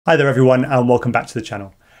Hi there everyone and welcome back to the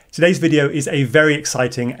channel. Today's video is a very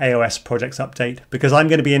exciting AOS projects update because I'm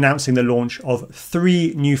going to be announcing the launch of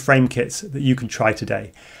 3 new frame kits that you can try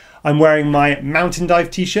today. I'm wearing my Mountain Dive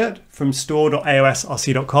t-shirt from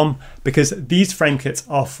store.aosrc.com because these frame kits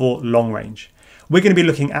are for long range. We're going to be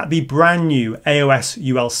looking at the brand new AOS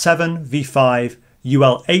UL7 V5,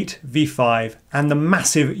 UL8 V5 and the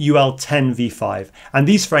massive UL10 V5, and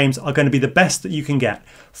these frames are going to be the best that you can get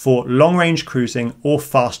for long range cruising or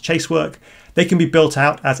fast chase work. They can be built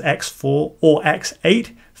out as X4 or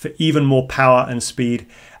X8 for even more power and speed.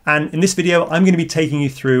 And in this video I'm going to be taking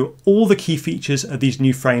you through all the key features of these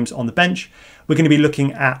new frames on the bench. We're going to be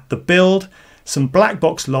looking at the build, some black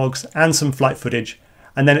box logs and some flight footage.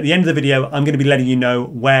 And then at the end of the video, I'm going to be letting you know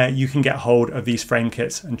where you can get hold of these frame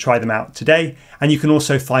kits and try them out today. And you can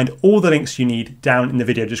also find all the links you need down in the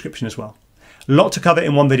video description as well. A lot to cover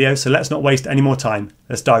in one video, so let's not waste any more time.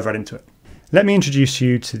 Let's dive right into it. Let me introduce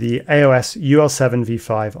you to the AOS UL7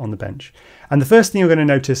 V5 on the bench. And the first thing you're going to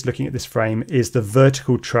notice looking at this frame is the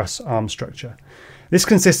vertical truss arm structure. This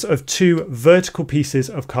consists of 2 vertical pieces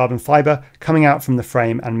of carbon fiber coming out from the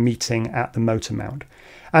frame and meeting at the motor mount.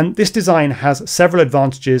 And this design has several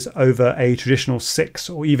advantages over a traditional 6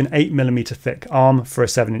 or even 8mm thick arm for a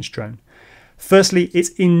 7-inch drone. Firstly,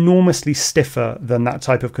 it's enormously stiffer than that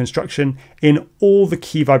type of construction in all the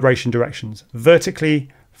key vibration directions, vertically,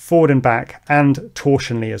 forward and back, and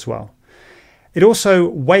torsionally as well. It also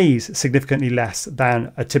weighs significantly less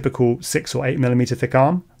than a typical 6 or 8mm thick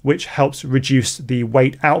arm, which helps reduce the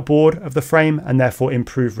weight outboard of the frame and therefore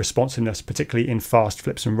improve responsiveness, particularly in fast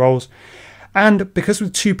flips and rolls. And because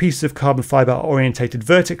with 2 pieces of carbon fiber are orientated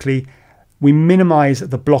vertically, we minimize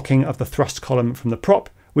the blocking of the thrust column from the prop,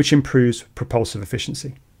 which improves propulsive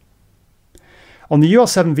efficiency. On the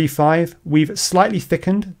UL7 V5, we've slightly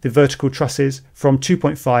thickened the vertical trusses from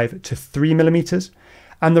 2.5 to 3mm.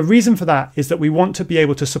 And the reason for that is that we want to be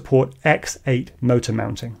able to support X8 motor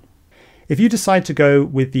mounting. If you decide to go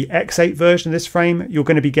with the X8 version of this frame, you're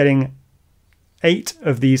going to be getting 8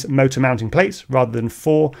 of these motor mounting plates rather than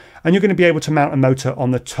 4, and you're going to be able to mount a motor on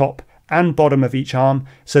the top and bottom of each arm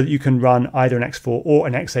so that you can run either an X4 or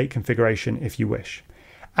an X8 configuration if you wish.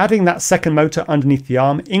 Adding that second motor underneath the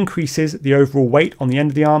arm increases the overall weight on the end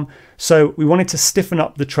of the arm, so we wanted to stiffen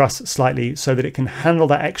up the truss slightly so that it can handle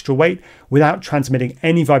that extra weight without transmitting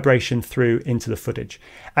any vibration through into the footage.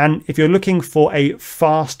 And if you're looking for a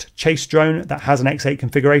fast chase drone that has an X8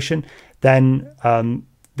 configuration, then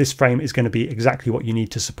this frame is going to be exactly what you need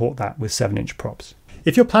to support that with 7-inch props.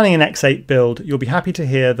 If you're planning an X8 build, you'll be happy to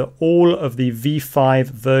hear that all of the V5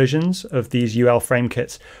 versions of these UL frame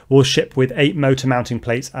kits will ship with 8 motor mounting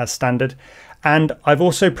plates as standard. And I've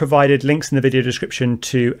also provided links in the video description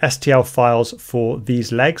to STL files for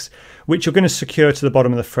these legs, which you're going to secure to the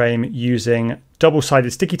bottom of the frame using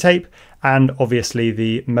double-sided sticky tape and obviously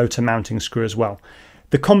the motor mounting screw as well.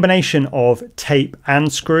 The combination of tape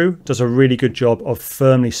and screw does a really good job of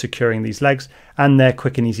firmly securing these legs, and they're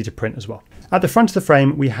quick and easy to print as well. At the front of the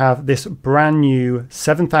frame, we have this brand new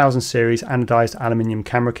 7000 series anodized aluminium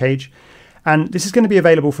camera cage. And this is going to be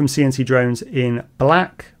available from CNC drones in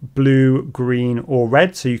black, blue, green, or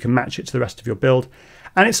red, so you can match it to the rest of your build.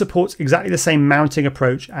 And it supports exactly the same mounting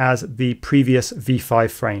approach as the previous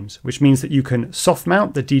V5 frames, which means that you can soft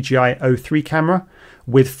mount the DJI O3 camera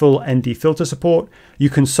with full ND filter support. You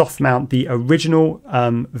can soft mount the original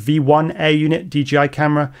V1 air unit DJI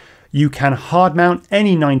camera. You can hard mount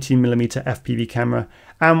any 19mm FPV camera,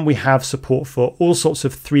 and we have support for all sorts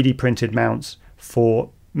of 3D printed mounts for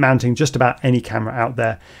mounting just about any camera out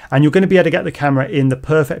there. And you're going to be able to get the camera in the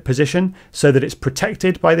perfect position so that it's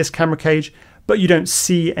protected by this camera cage, but you don't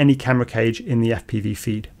see any camera cage in the FPV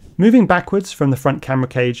feed. Moving backwards from the front camera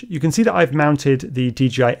cage, you can see that I've mounted the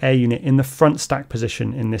DJI Air unit in the front stack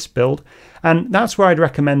position in this build. And that's where I'd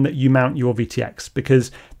recommend that you mount your VTX,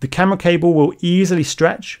 because the camera cable will easily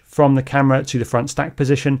stretch from the camera to the front stack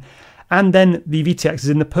position. And then the VTX is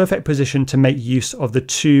in the perfect position to make use of the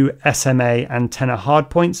 2 SMA antenna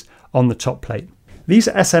hardpoints on the top plate. These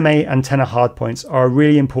SMA antenna hardpoints are a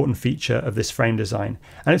really important feature of this frame design,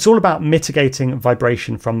 and it's all about mitigating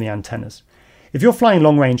vibration from the antennas. If you're flying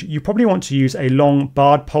long range, you probably want to use a long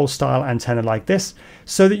barred pole style antenna like this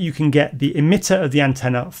so that you can get the emitter of the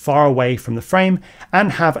antenna far away from the frame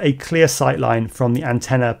and have a clear sight line from the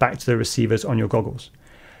antenna back to the receivers on your goggles.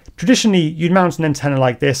 Traditionally, you'd mount an antenna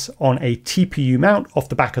like this on a TPU mount off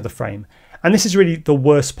the back of the frame. And this is really the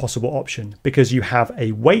worst possible option because you have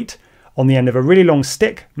a weight on the end of a really long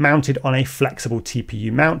stick mounted on a flexible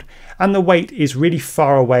TPU mount, and the weight is really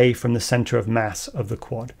far away from the center of mass of the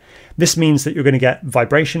quad. This means that you're going to get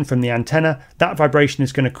vibration from the antenna. That vibration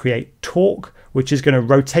is going to create torque, which is going to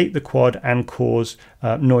rotate the quad and cause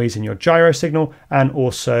noise in your gyro signal, and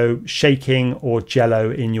also shaking or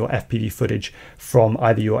jello in your FPV footage from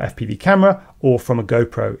either your FPV camera or from a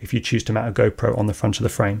GoPro if you choose to mount a GoPro on the front of the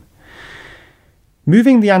frame.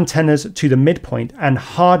 Moving the antennas to the midpoint and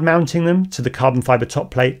hard mounting them to the carbon fiber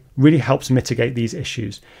top plate really helps mitigate these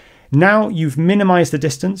issues. Now you've minimized the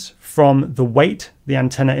distance from the weight, the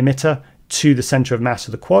antenna emitter, to the center of mass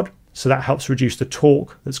of the quad. So that helps reduce the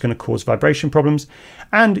torque that's going to cause vibration problems.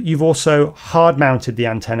 And you've also hard mounted the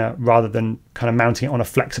antenna rather than kind of mounting it on a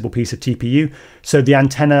flexible piece of TPU. So the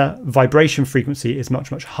antenna vibration frequency is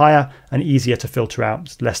much, much higher and easier to filter out.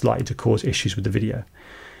 It's less likely to cause issues with the video.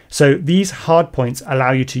 So these hard points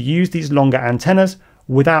allow you to use these longer antennas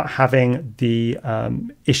without having the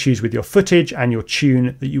issues with your footage and your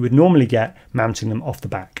tune that you would normally get mounting them off the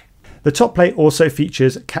back. The top plate also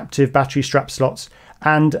features captive battery strap slots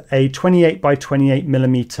and a 28 by 28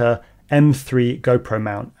 millimeter M3 GoPro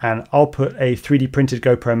mount. And I'll put a 3D printed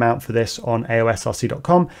GoPro mount for this on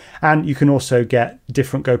aosrc.com. And you can also get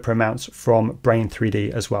different GoPro mounts from Brain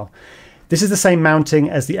 3D as well. This is the same mounting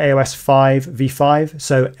as the AOS 5 V5,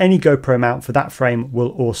 so any GoPro mount for that frame will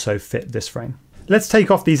also fit this frame. Let's take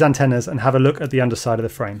off these antennas and have a look at the underside of the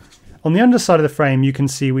frame. On the underside of the frame, you can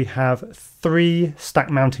see we have 3 stack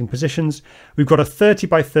mounting positions. We've got a 30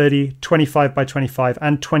 by 30, 25 by 25,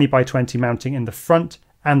 and 20 by 20 mounting in the front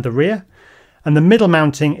and the rear. And the middle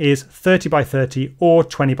mounting is 30 by 30 or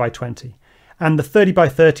 20 by 20. And the 30 by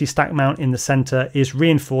 30 stack mount in the center is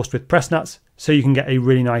reinforced with press nuts, so you can get a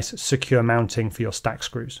really nice secure mounting for your stack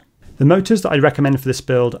screws. The motors that I recommend for this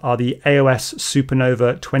build are the AOS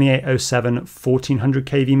Supernova 2807 1400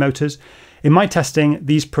 kV motors. In my testing,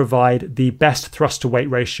 these provide the best thrust to weight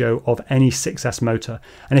ratio of any 6S motor.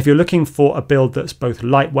 And if you're looking for a build that's both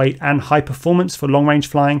lightweight and high performance for long range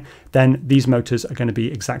flying, then these motors are going to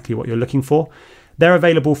be exactly what you're looking for. They're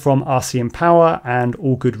available from RC & Power and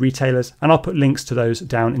all good retailers, and I'll put links to those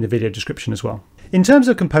down in the video description as well. In terms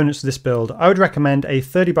of components for this build, I would recommend a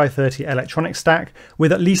 30 by 30 electronic stack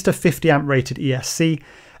with at least a 50 amp rated ESC,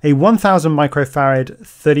 a 1000 microfarad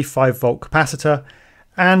 35 volt capacitor,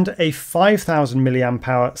 and a 5000 milliamp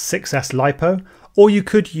hour 6S LiPo, or you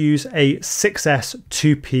could use a 6S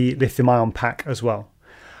 2P lithium ion pack as well.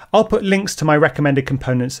 I'll put links to my recommended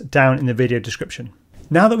components down in the video description.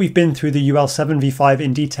 Now that we've been through the UL7 V5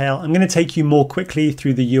 in detail, I'm going to take you more quickly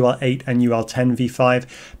through the UL8 and UL10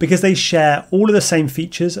 V5 because they share all of the same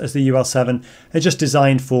features as the UL7. They're just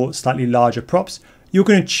designed for slightly larger props. You're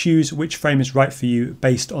going to choose which frame is right for you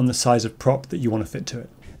based on the size of prop that you want to fit to it.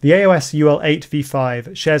 The AOS UL8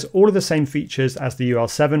 V5 shares all of the same features as the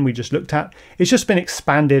UL7 we just looked at. It's just been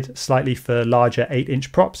expanded slightly for larger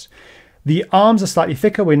 8-inch props. The arms are slightly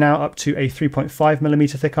thicker. We're now up to a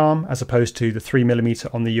 3.5mm thick arm as opposed to the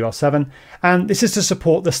 3mm on the UL7. And this is to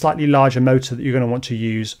support the slightly larger motor that you're going to want to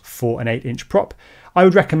use for an 8-inch prop. I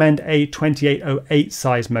would recommend a 2808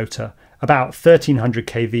 size motor, about 1300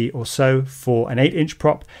 kV or so for an 8-inch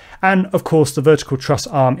prop. And of course, the vertical truss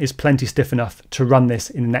arm is plenty stiff enough to run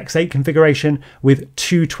this in an X8 configuration with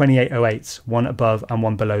 2 2808s, one above and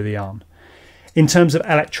one below the arm. In terms of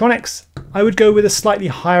electronics, I would go with a slightly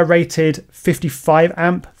higher rated 55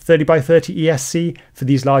 amp 30 by 30 ESC for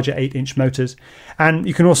these larger 8-inch motors. And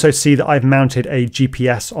you can also see that I've mounted a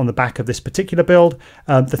GPS on the back of this particular build.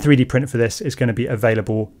 The 3D print for this is going to be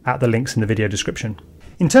available at the links in the video description.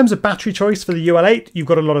 In terms of battery choice for the UL8, you've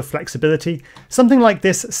got a lot of flexibility. Something like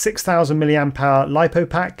this 6000 milliamp hour LiPo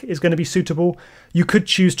pack is going to be suitable. You could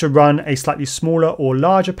choose to run a slightly smaller or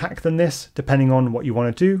larger pack than this, depending on what you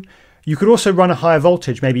want to do. You could also run a higher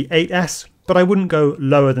voltage, maybe 8S, but I wouldn't go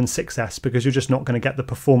lower than 6S because you're just not going to get the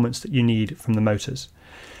performance that you need from the motors.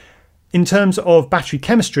 In terms of battery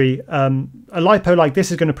chemistry, a LiPo like this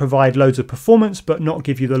is going to provide loads of performance but not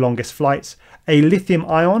give you the longest flights. A lithium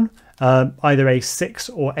ion, either a 6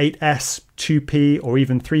 or 8S, 2P or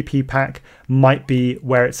even 3P pack might be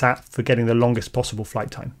where it's at for getting the longest possible flight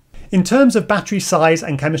time. In terms of battery size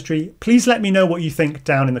and chemistry, please let me know what you think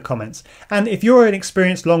down in the comments. And if you're an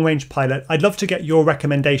experienced long-range pilot, I'd love to get your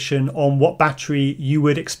recommendation on what battery you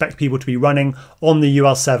would expect people to be running on the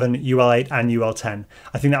UL7, UL8 and UL10.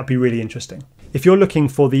 I think that would be really interesting. If you're looking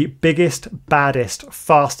for the biggest, baddest,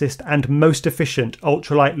 fastest and most efficient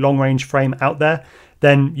ultralight long-range frame out there,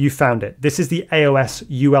 then you found it. This is the AOS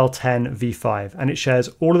UL10 V5 and it shares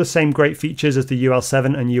all of the same great features as the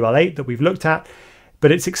UL7 and UL8 that we've looked at,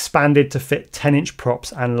 but it's expanded to fit 10-inch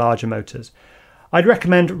props and larger motors. I'd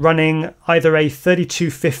recommend running either a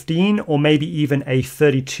 3215 or maybe even a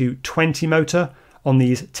 3220 motor on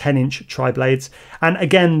these 10-inch tri-blades. And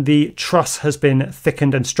again, the truss has been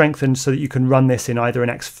thickened and strengthened so that you can run this in either an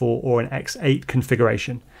X4 or an X8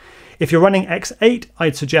 configuration. If you're running X8,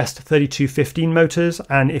 I'd suggest 3215 motors,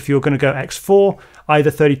 and if you're going to go X4, either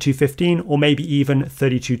 3215 or maybe even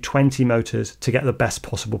 3220 motors to get the best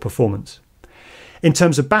possible performance. In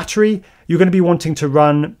terms of battery, you're going to be wanting to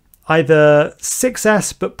run either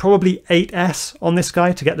 6S but probably 8S on this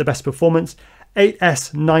guy to get the best performance.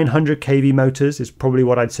 8S 900 kV motors is probably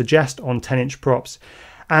what I'd suggest on 10-inch props.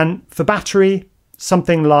 And for battery,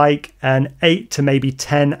 something like an 8 to maybe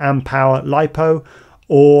 10 amp hour LiPo,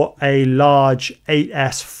 or a large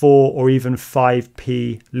 8S 4 or even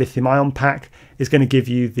 5P lithium ion pack is going to give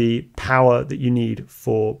you the power that you need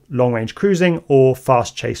for long range cruising or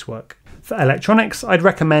fast chase work. For electronics, I'd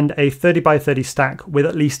recommend a 30x30 stack with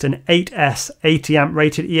at least an 8S 80 amp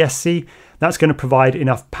rated ESC. That's going to provide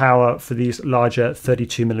enough power for these larger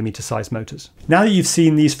 32mm size motors. Now that you've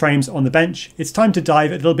seen these frames on the bench, it's time to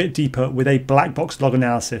dive a little bit deeper with a black box log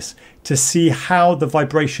analysis to see how the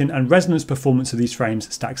vibration and resonance performance of these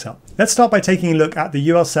frames stacks up. Let's start by taking a look at the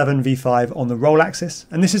UL7 V5 on the roll axis,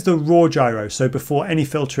 and this is the raw gyro, so before any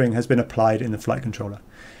filtering has been applied in the flight controller.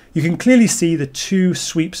 You can clearly see the two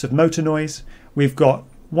sweeps of motor noise. We've got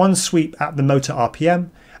one sweep at the motor RPM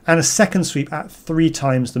and a second sweep at 3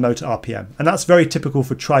 times the motor RPM. And that's very typical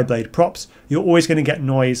for tri-blade props. You're always going to get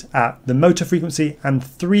noise at the motor frequency and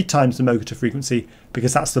 3 times the motor frequency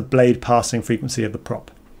because that's the blade passing frequency of the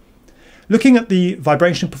prop. Looking at the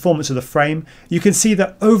vibration performance of the frame, you can see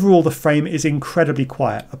that overall the frame is incredibly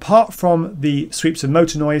quiet. Apart from the sweeps of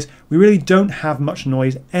motor noise, we really don't have much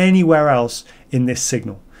noise anywhere else in this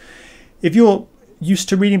signal. If you're used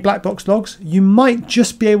to reading black box logs, you might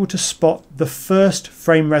just be able to spot the first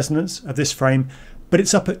frame resonance of this frame, but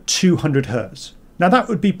it's up at 200 Hz. Now that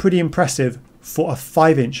would be pretty impressive for a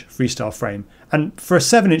 5-inch freestyle frame. And for a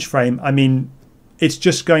 7-inch frame, I mean, it's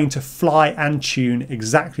just going to fly and tune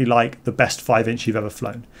exactly like the best 5-inch you've ever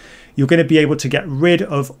flown. You're going to be able to get rid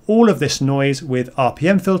of all of this noise with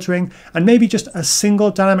RPM filtering and maybe just a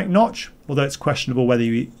single dynamic notch, although it's questionable whether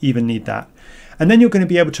you even need that. And then you're going to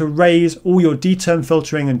be able to raise all your D-term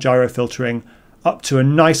filtering and gyro filtering up to a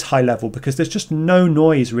nice high level because there's just no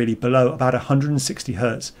noise really below about 160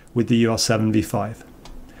 Hz with the UL7 V5.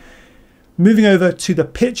 Moving over to the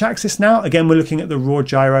pitch axis now, again we're looking at the raw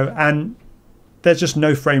gyro and there's just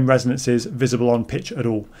no frame resonances visible on pitch at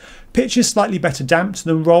all. Pitch is slightly better damped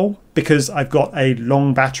than roll because I've got a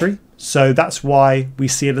long battery, so that's why we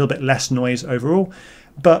see a little bit less noise overall.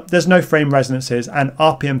 But there's no frame resonances and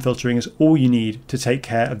RPM filtering is all you need to take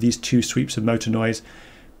care of these two sweeps of motor noise.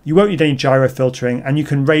 You won't need any gyro filtering and you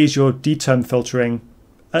can raise your D-term filtering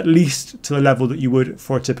at least to the level that you would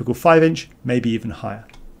for a typical 5-inch, maybe even higher.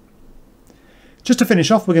 Just to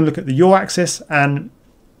finish off, we're going to look at the yaw axis, and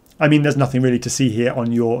I mean there's nothing really to see here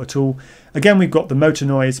on yaw at all. Again, we've got the motor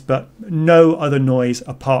noise but no other noise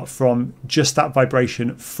apart from just that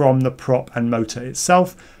vibration from the prop and motor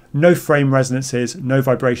itself. No frame resonances, no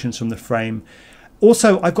vibrations from the frame.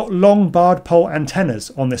 Also, I've got long barred pole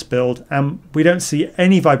antennas on this build and we don't see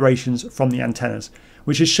any vibrations from the antennas,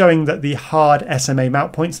 which is showing that the hard SMA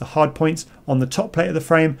mount points, the hard points on the top plate of the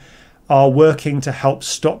frame, are working to help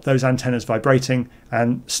stop those antennas vibrating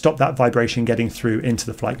and stop that vibration getting through into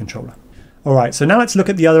the flight controller. Alright, so now let's look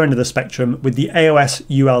at the other end of the spectrum with the AOS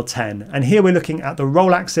UL10. And here we're looking at the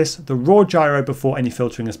roll axis, the raw gyro before any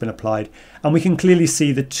filtering has been applied. And we can clearly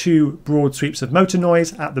see the two broad sweeps of motor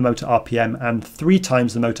noise at the motor RPM and 3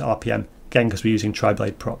 times the motor RPM, again because we're using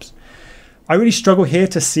tri-blade props. I really struggle here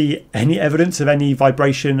to see any evidence of any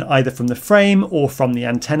vibration either from the frame or from the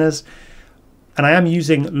antennas. And I am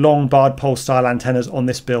using long barred pole style antennas on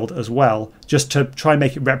this build as well, just to try and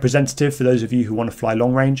make it representative for those of you who want to fly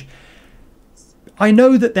long range. I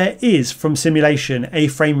know that there is, from simulation, a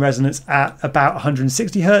frame resonance at about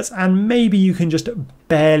 160 Hz, and maybe you can just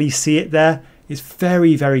barely see it there. It's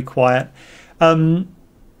very, very quiet.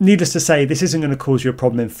 Needless to say, this isn't going to cause you a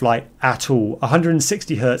problem in flight at all.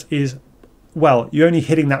 160 Hz is, well, you're only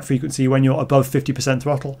hitting that frequency when you're above 50%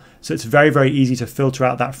 throttle, so it's very, very easy to filter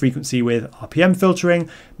out that frequency with RPM filtering.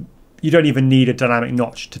 You don't even need a dynamic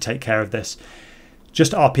notch to take care of this.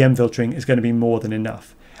 Just RPM filtering is going to be more than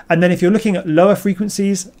enough. And then if you're looking at lower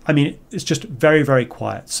frequencies, I mean, it's just very, very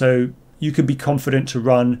quiet. So you can be confident to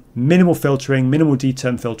run minimal filtering, minimal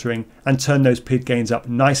D-term filtering, and turn those PID gains up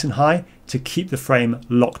nice and high to keep the frame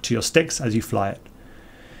locked to your sticks as you fly it.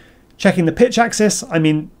 Checking the pitch axis, I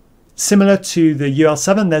mean, similar to the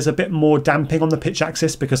UL7, there's a bit more damping on the pitch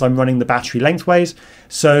axis because I'm running the battery lengthways.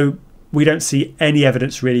 So we don't see any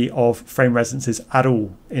evidence really of frame resonances at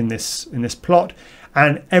all in this plot.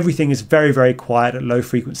 and everything is very, very quiet at low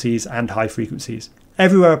frequencies and high frequencies.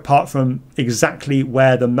 Everywhere apart from exactly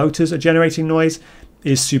where the motors are generating noise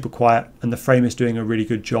is super quiet, and the frame is doing a really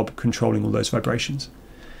good job controlling all those vibrations.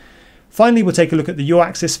 Finally, we'll take a look at the yaw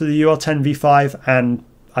axis for the UL10 V5, and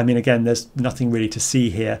I mean, again, there's nothing really to see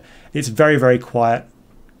here. It's very, very quiet,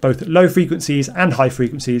 both at low frequencies and high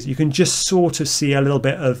frequencies. You can just sort of see a little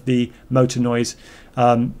bit of the motor noise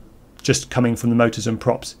just coming from the motors and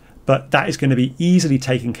props, but that is going to be easily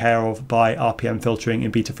taken care of by RPM filtering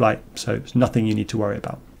in Betaflight, so it's nothing you need to worry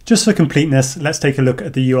about. Just for completeness, let's take a look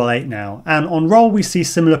at the UL8 now. And on roll, we see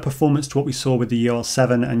similar performance to what we saw with the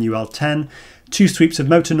UL7 and UL10. 2 sweeps of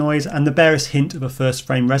motor noise and the barest hint of a first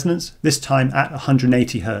frame resonance, this time at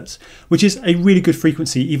 180 Hz, which is a really good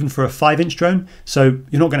frequency even for a 5-inch drone. So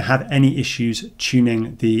you're not going to have any issues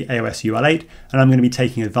tuning the AOS UL8, and I'm going to be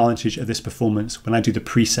taking advantage of this performance when I do the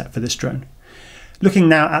preset for this drone. Looking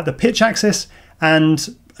now at the pitch axis,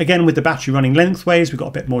 and again, with the battery running lengthways, we've got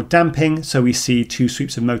a bit more damping, so we see 2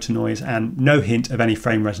 sweeps of motor noise and no hint of any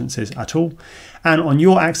frame resonances at all. And on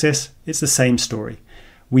your axis, it's the same story.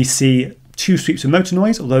 We see 2 sweeps of motor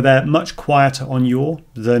noise, although they're much quieter on yaw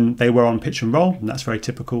than they were on pitch and roll, and that's very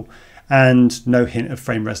typical, and no hint of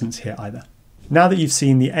frame resonance here either. Now that you've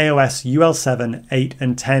seen the AOS UL7, 8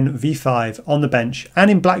 and 10 V5 on the bench and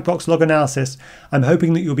in black box log analysis, I'm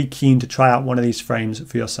hoping that you'll be keen to try out one of these frames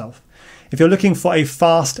for yourself. If you're looking for a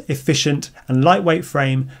fast, efficient and lightweight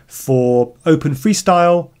frame for open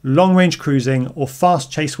freestyle, long range cruising or fast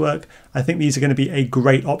chase work, I think these are going to be a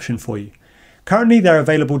great option for you. Currently they're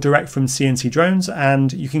available direct from CNC Drones,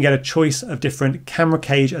 and you can get a choice of different camera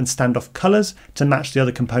cage and standoff colors to match the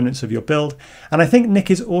other components of your build. And I think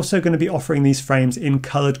Nick is also going to be offering these frames in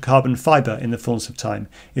colored carbon fiber in the fullness of time,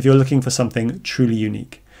 if you're looking for something truly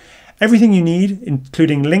unique. Everything you need,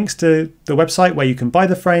 including links to the website where you can buy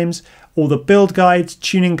the frames, all the build guides,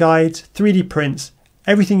 tuning guides, 3D prints,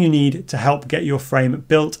 everything you need to help get your frame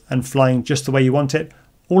built and flying just the way you want it.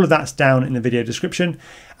 All of that's down in the video description.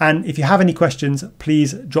 And if you have any questions,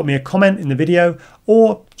 please drop me a comment in the video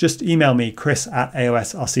or just email me,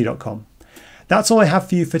 chris@aosrc.com. That's all I have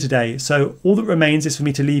for you for today. So all that remains is for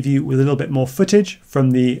me to leave you with a little bit more footage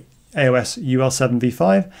from the AOS UL7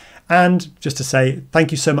 V5, and just to say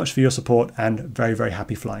thank you so much for your support and very, very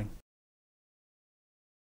happy flying.